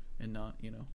kid and not,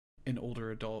 an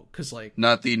older adult, because like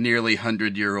not the nearly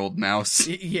 100-year-old mouse.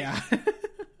 Yeah.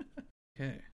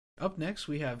 Okay. Up next,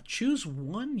 we have choose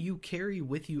one you carry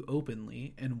with you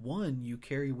openly and one you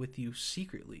carry with you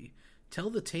secretly. Tell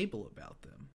the table about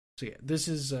them. So yeah, this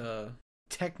is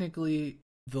technically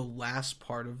the last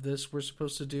part of this we're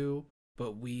supposed to do,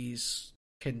 but we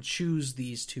can choose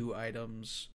these two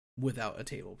items without a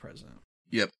table present.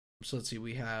 Yep. So let's see,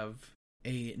 we have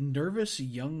a nervous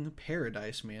young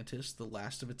paradise mantis, the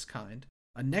last of its kind,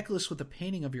 a necklace with a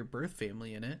painting of your birth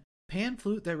family in it, pan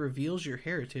flute that reveals your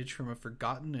heritage from a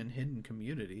forgotten and hidden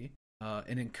community,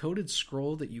 an encoded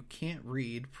scroll that you can't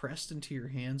read pressed into your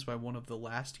hands by one of the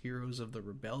last heroes of the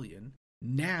rebellion,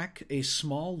 Knack, a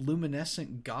small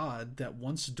luminescent god that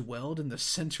once dwelled in the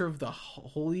center of the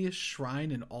holiest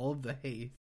shrine in all of the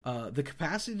Haith, the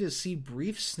capacity to see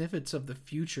brief snippets of the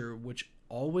future which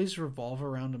always revolve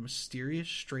around a mysterious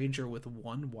stranger with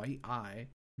one white eye,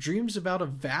 dreams about a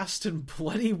vast and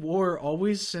bloody war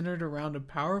always centered around a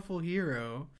powerful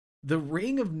hero, the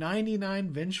ring of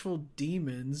 99 vengeful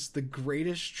demons, the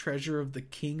greatest treasure of the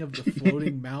king of the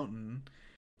floating mountain,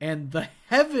 and the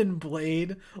Heaven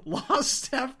Blade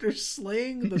lost after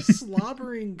slaying the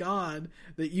slobbering god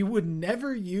that you would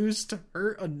never use to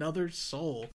hurt another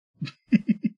soul.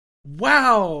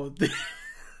 Wow!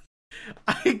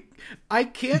 I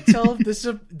can't tell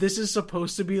if this is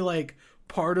supposed to be like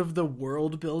part of the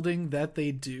world building that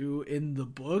they do in the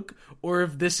book, or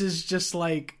if this is just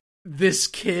like this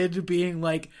kid being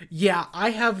like, yeah,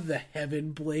 I have the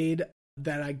Heaven Blade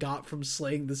that I got from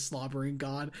slaying the slobbering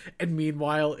god, and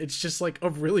meanwhile it's just like a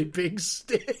really big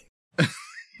stick.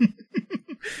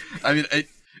 I mean,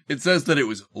 it says that it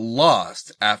was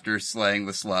lost after slaying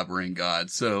the slobbering god,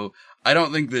 so I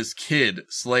don't think this kid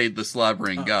slayed the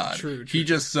slobbering god. True. He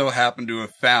just so happened to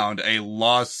have found a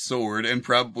lost sword and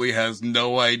probably has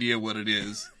no idea what it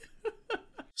is.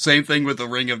 Same thing with the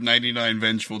ring of 99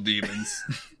 vengeful demons.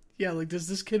 Yeah, like, does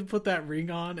this kid put that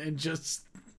ring on and just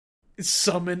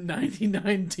summon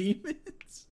 99 demons?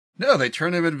 No, they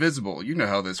turn him invisible. You know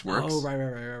how this works. Oh,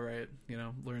 right. You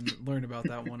know, learn about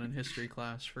that one in history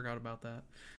class. Forgot about that.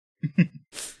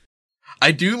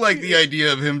 I do like the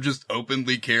idea of him just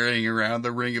openly carrying around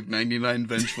the Ring of 99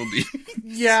 Vengeful Demons.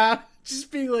 Yeah,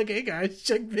 just being like, hey guys,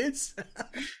 check this out.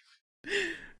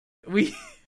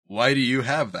 Why do you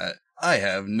have that? I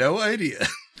have no idea.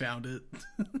 Found it.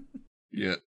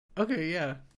 Yeah. Okay,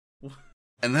 yeah.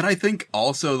 And then I think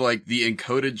also, like, the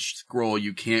encoded scroll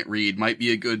you can't read might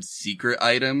be a good secret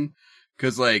item.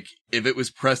 Because, like, if it was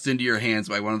pressed into your hands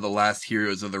by one of the last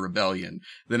heroes of the rebellion,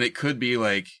 then it could be,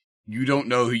 like, you don't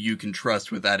know who you can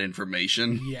trust with that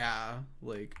information. Yeah,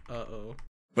 like, uh-oh.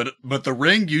 But the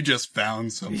ring you just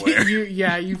found somewhere.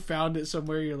 you found it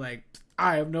somewhere. You're like,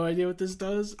 I have no idea what this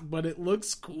does, but it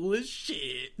looks cool as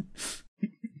shit.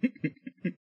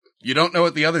 You don't know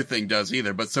what the other thing does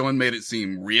either, but someone made it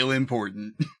seem real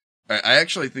important. I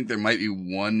actually think there might be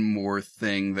one more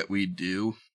thing that we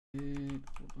do.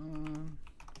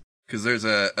 Because there's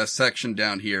a section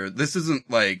down here. This isn't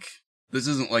like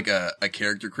a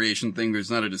character creation thing.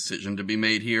 There's not a decision to be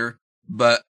made here.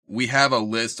 But we have a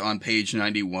list on page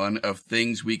 91 of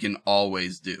things we can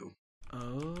always do.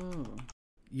 Oh.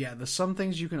 Yeah, the some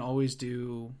things you can always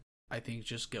do, I think,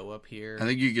 just go up here. I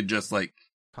think you could just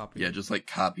copy. Yeah, just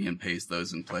copy and paste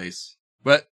those in place.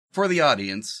 But for the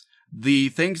audience, the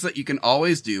things that you can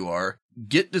always do are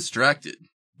get distracted,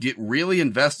 get really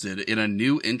invested in a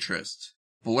new interest,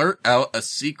 blurt out a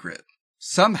secret,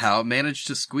 somehow manage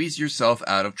to squeeze yourself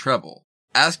out of trouble,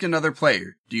 ask another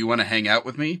player, do you want to hang out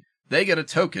with me? They get a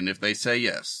token if they say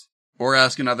yes. Or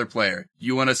ask another player,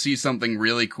 you want to see something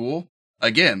really cool?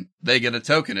 Again, they get a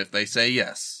token if they say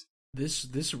yes.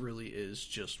 This really is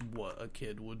just what a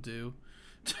kid would do.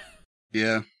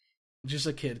 Yeah. Just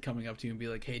a kid coming up to you and be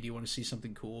like, hey, do you want to see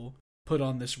something cool? Put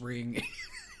on this ring.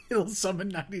 It'll summon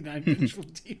 99 vengeful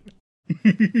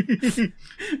demons.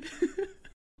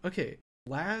 Okay.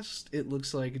 Last, it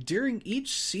looks like, during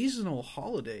each seasonal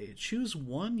holiday, choose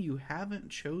one you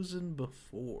haven't chosen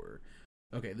before.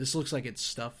 Okay, this looks like it's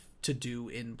stuff to do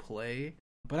in play,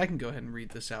 but I can go ahead and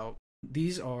read this out.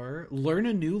 These are, learn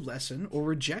a new lesson or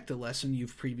reject a lesson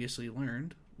you've previously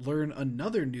learned. Learn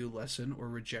another new lesson or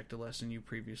reject a lesson you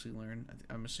previously learned.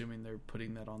 I'm assuming they're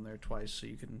putting that on there twice so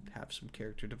you can have some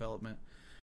character development.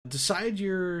 Decide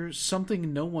you're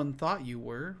something no one thought you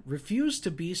were. Refuse to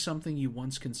be something you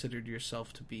once considered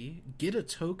yourself to be. Get a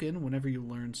token whenever you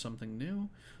learn something new.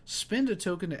 Spend a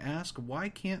token to ask, why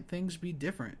can't things be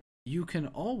different? You can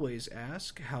always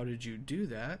ask, how did you do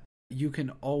that? You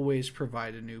can always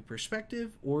provide a new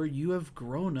perspective, or you have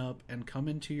grown up and come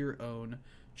into your own.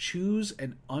 Choose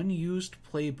an unused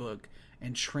playbook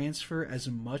and transfer as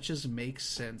much as makes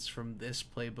sense from this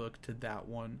playbook to that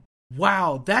one.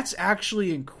 Wow, that's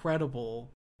actually incredible.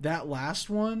 That last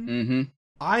one, Mm-hmm.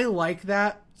 I like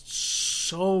that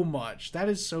so much. That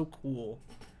is so cool.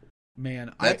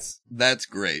 Man, that's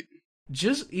great.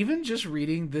 Just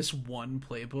reading this one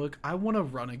playbook, I want to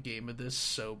run a game of this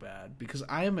so bad because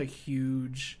I am a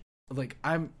huge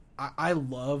I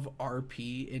love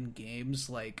RP in games.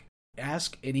 Like,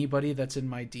 ask anybody that's in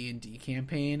my D&D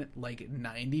campaign, like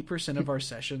 90% of our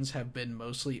sessions have been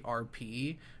mostly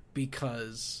RP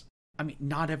because, I mean,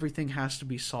 not everything has to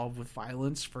be solved with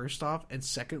violence, first off, and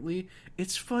secondly,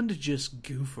 it's fun to just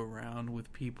goof around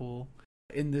with people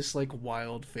in this, like,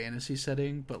 wild fantasy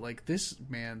setting. But, like, this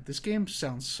game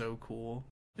sounds so cool.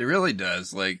 It really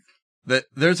does. Like,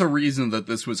 there's a reason that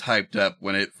this was hyped up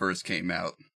when it first came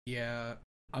out. Yeah,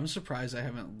 I'm surprised I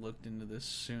haven't looked into this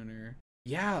sooner.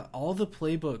 Yeah, all the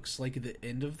playbooks, like, at the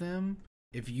end of them,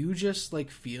 if you just, like,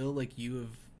 feel like you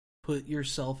have put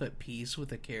yourself at peace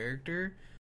with a character,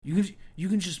 you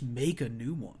can just make a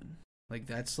new one. Like,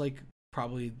 that's, like,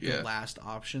 probably the last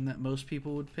option that most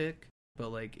people would pick. But,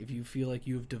 like, if you feel like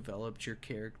you've developed your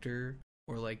character,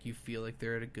 or, like, you feel like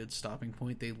they're at a good stopping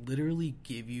point, they literally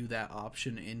give you that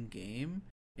option in-game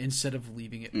instead of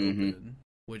leaving it open,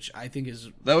 which I think is...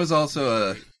 That was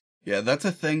also that's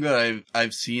a thing that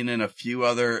I've seen in a few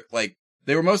other, like,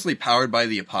 they were mostly powered by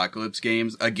the Apocalypse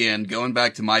games. Again, going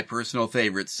back to my personal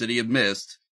favorite, City of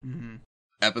Mist,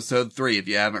 episode 3, if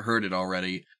you haven't heard it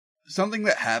already. Something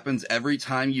that happens every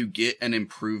time you get an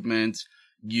improvement,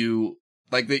 you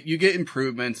get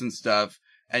improvements and stuff,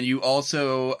 and you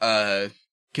also,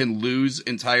 can lose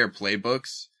entire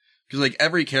playbooks. Cause, like,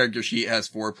 every character sheet has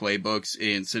 4 playbooks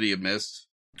in City of Mist.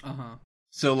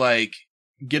 So, like,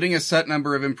 getting a set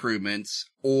number of improvements,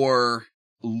 or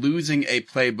losing a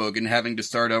playbook and having to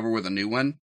start over with a new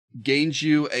one, gains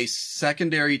you a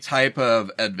secondary type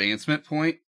of advancement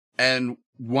point, and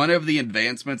one of the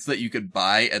advancements that you could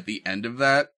buy at the end of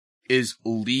that is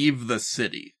leave the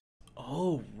city.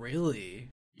 Oh, really?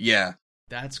 Yeah.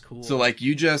 That's cool. So, like,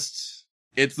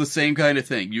 it's the same kind of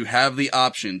thing. You have the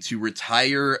option to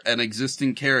retire an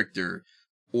existing character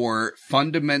or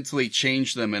fundamentally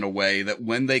change them in a way that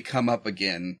when they come up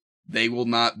again, you will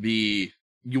not be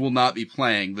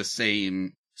playing the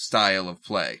same style of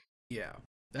play. Yeah,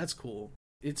 that's cool.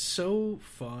 It's so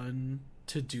fun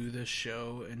to do this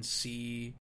show and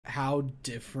see how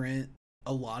different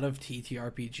a lot of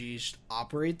TTRPGs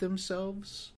operate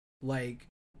themselves. Like,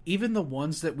 even the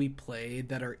ones that we played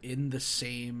that are in the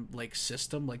same, like,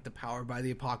 system, like the Power by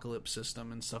the Apocalypse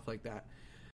system and stuff like that.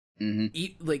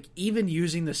 Mm-hmm. Even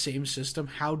using the same system,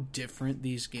 how different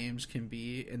these games can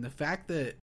be. And the fact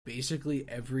that basically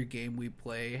every game we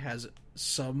play has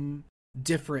some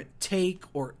different take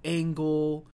or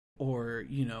angle or,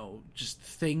 you know, just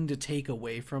thing to take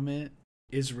away from it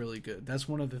is really good. That's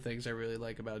one of the things I really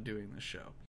like about doing this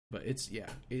show. But it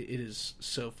is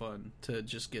so fun to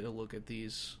just get a look at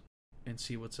these and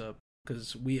see what's up,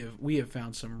 because we have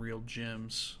found some real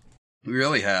gems. We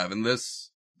really have, and this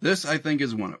I think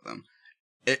is one of them.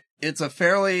 It's a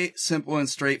fairly simple and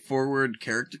straightforward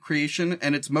character creation,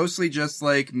 and it's mostly just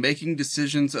like making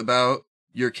decisions about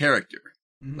your character.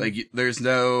 Mm-hmm. Like, there's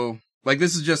no, like,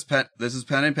 this is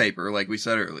pen and paper, like we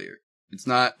said earlier. It's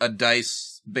not a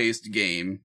dice-based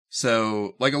game.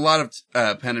 So, like a lot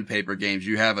of pen and paper games,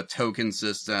 you have a token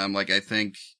system. Like, I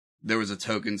think there was a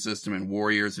token system in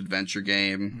Warriors Adventure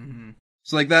game. Mm-hmm.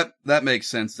 So, like, that makes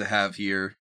sense to have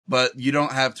here. But you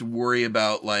don't have to worry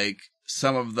about, like,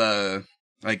 some of the,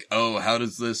 like, oh, how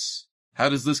does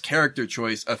this character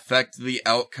choice affect the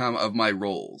outcome of my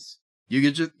rolls? You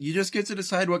just get to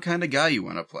decide what kind of guy you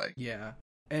want to play. Yeah.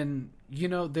 And, you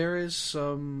know, there is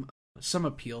some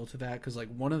appeal to that, because, like,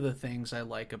 one of the things I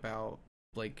like about,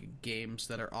 like, games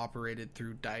that are operated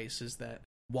through dice is that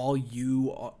while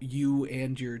you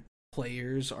and your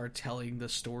players are telling the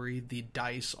story, the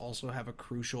dice also have a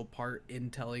crucial part in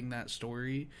telling that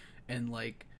story, and,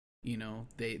 like, you know,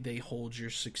 they hold your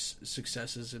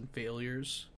successes and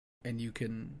failures, and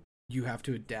you have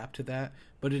to adapt to that.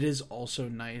 But it is also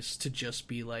nice to just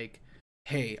be like,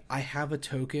 hey, I have a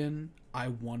token, I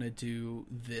want to do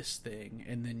this thing,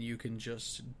 and then you can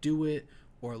just do it.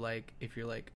 Or, like, if you're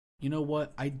like, you know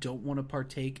what, I don't want to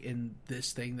partake in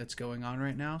this thing that's going on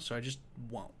right now, so I just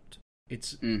won't.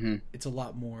 It's a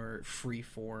lot more free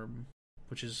form,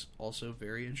 which is also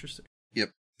very interesting. Yep.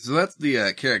 So that's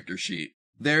the character sheet.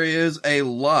 There is a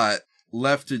lot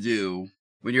left to do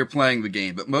when you're playing the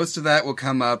game, but most of that will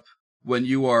come up when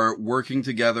you are working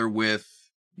together with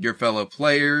your fellow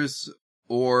players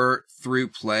or through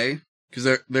play.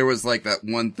 Because there was, like, that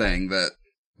one thing that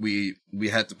we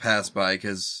had to pass by,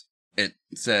 because it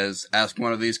says, ask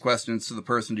one of these questions to the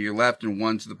person to your left and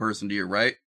one to the person to your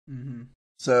right. Mm-hmm.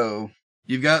 So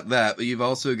you've got that, but you've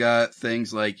also got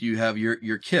things like you have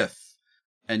your kith,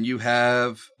 and you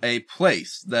have a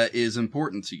place that is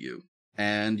important to you,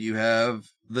 and you have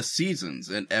the seasons,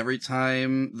 and every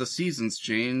time the seasons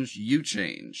change, you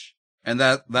change. And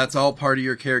that's all part of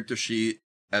your character sheet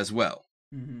as well.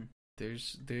 Mm-hmm.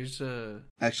 There's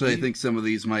Actually, I think some of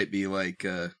these might be like,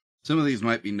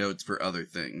 notes for other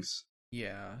things.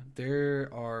 Yeah, there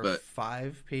are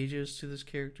 5 pages to this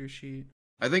character sheet.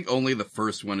 I think only the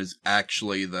first one is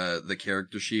actually the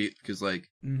character sheet, because, like,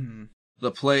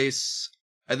 the place,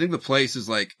 I think the place is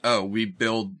like, oh, we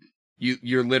build,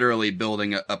 you're literally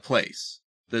building a place.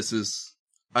 This is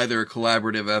either a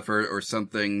collaborative effort or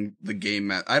something the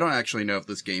game, I don't actually know if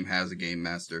this game has a game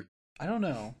master. I don't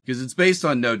know. Because it's based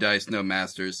on no dice, no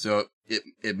masters, so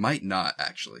it might not,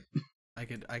 actually. I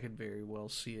could very well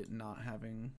see it not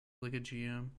having, like, a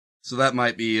GM. So that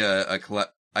might be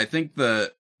I think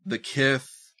the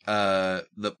kith,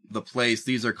 the place,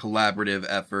 these are collaborative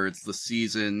efforts. The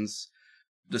seasons,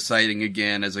 deciding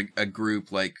again as a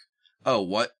group, like,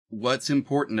 oh, what's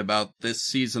important about this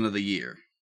season of the year?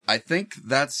 I think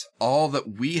that's all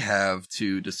that we have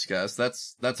to discuss.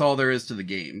 That's all there is to the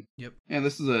game. Yep. And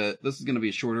this is going to be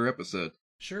a shorter episode.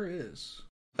 Sure is.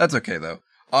 That's okay though.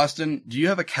 Austin, do you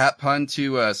have a cat pun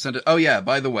to send it? Oh yeah,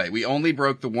 by the way, we only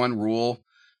broke the one rule,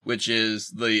 which is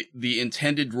the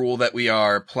intended rule that we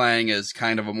are playing as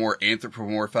kind of a more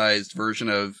anthropomorphized version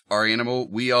of our animal.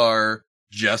 We are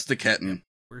just a kitten.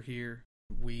 We're here.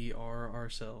 We are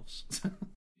ourselves.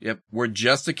 Yep. We're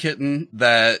just a kitten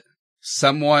that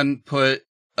someone put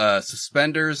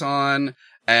suspenders on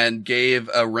and gave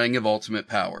a ring of ultimate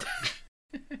power.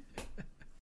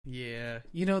 Yeah.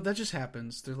 You know, that just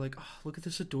happens. They're like, oh, look at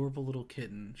this adorable little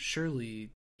kitten.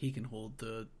 Surely he can hold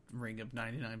the ring of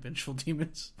 99 vengeful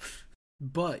demons.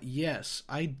 But yes,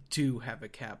 I do have a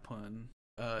cat pun.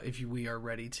 If we are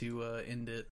ready to end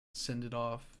it, send it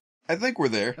off. I think we're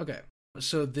there. Okay.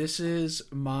 So this is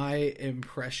my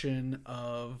impression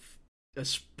of a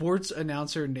sports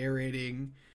announcer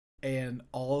narrating an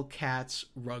all cats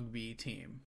rugby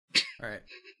team. All right.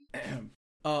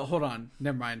 Hold on.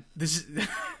 Never mind. This is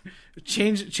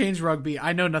change rugby.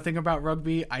 I know nothing about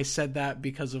rugby. I said that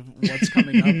because of what's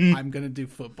coming up. I'm going to do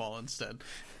football instead.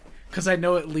 Cuz I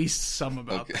know at least some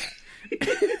about that.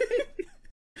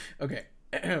 Okay.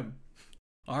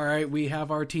 All right, we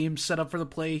have our team set up for the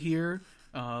play here.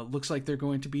 Looks like they're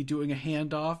going to be doing a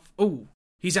handoff. Oh,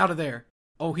 he's out of there.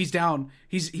 Oh, he's down.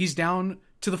 He's down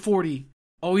to the 40.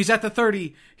 Oh, he's at the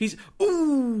 30.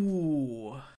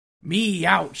 Ooh. Me,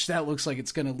 ouch. That looks like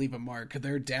it's going to leave a mark.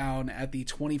 They're down at the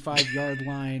 25-yard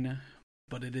line,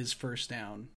 but it is first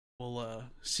down. We'll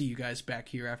see you guys back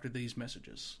here after these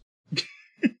messages.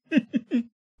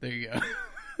 There you go.